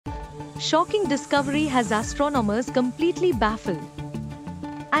shocking discovery has astronomers completely baffled.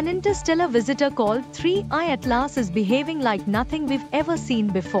 An interstellar visitor called 3I Atlas is behaving like nothing we've ever seen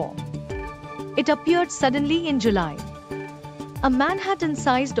before. It appeared suddenly in July. A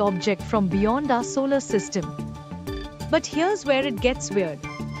Manhattan-sized object from beyond our solar system. But here's where it gets weird.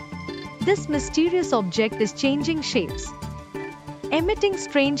 This mysterious object is changing shapes, emitting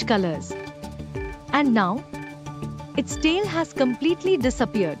strange colors. And now, its tail has completely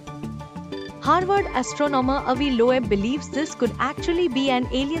disappeared. Harvard astronomer Avi Loeb believes this could actually be an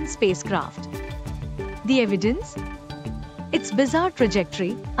alien spacecraft. The evidence? Its bizarre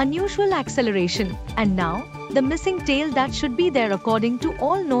trajectory, unusual acceleration, and now, the missing tail that should be there according to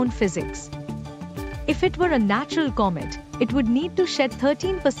all known physics. If it were a natural comet, it would need to shed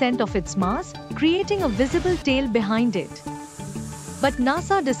 13% of its mass, creating a visible tail behind it. But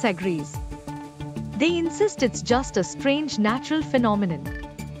NASA disagrees. They insist it's just a strange natural phenomenon.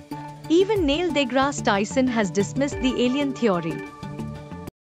 Even Neil deGrasse Tyson has dismissed the alien theory.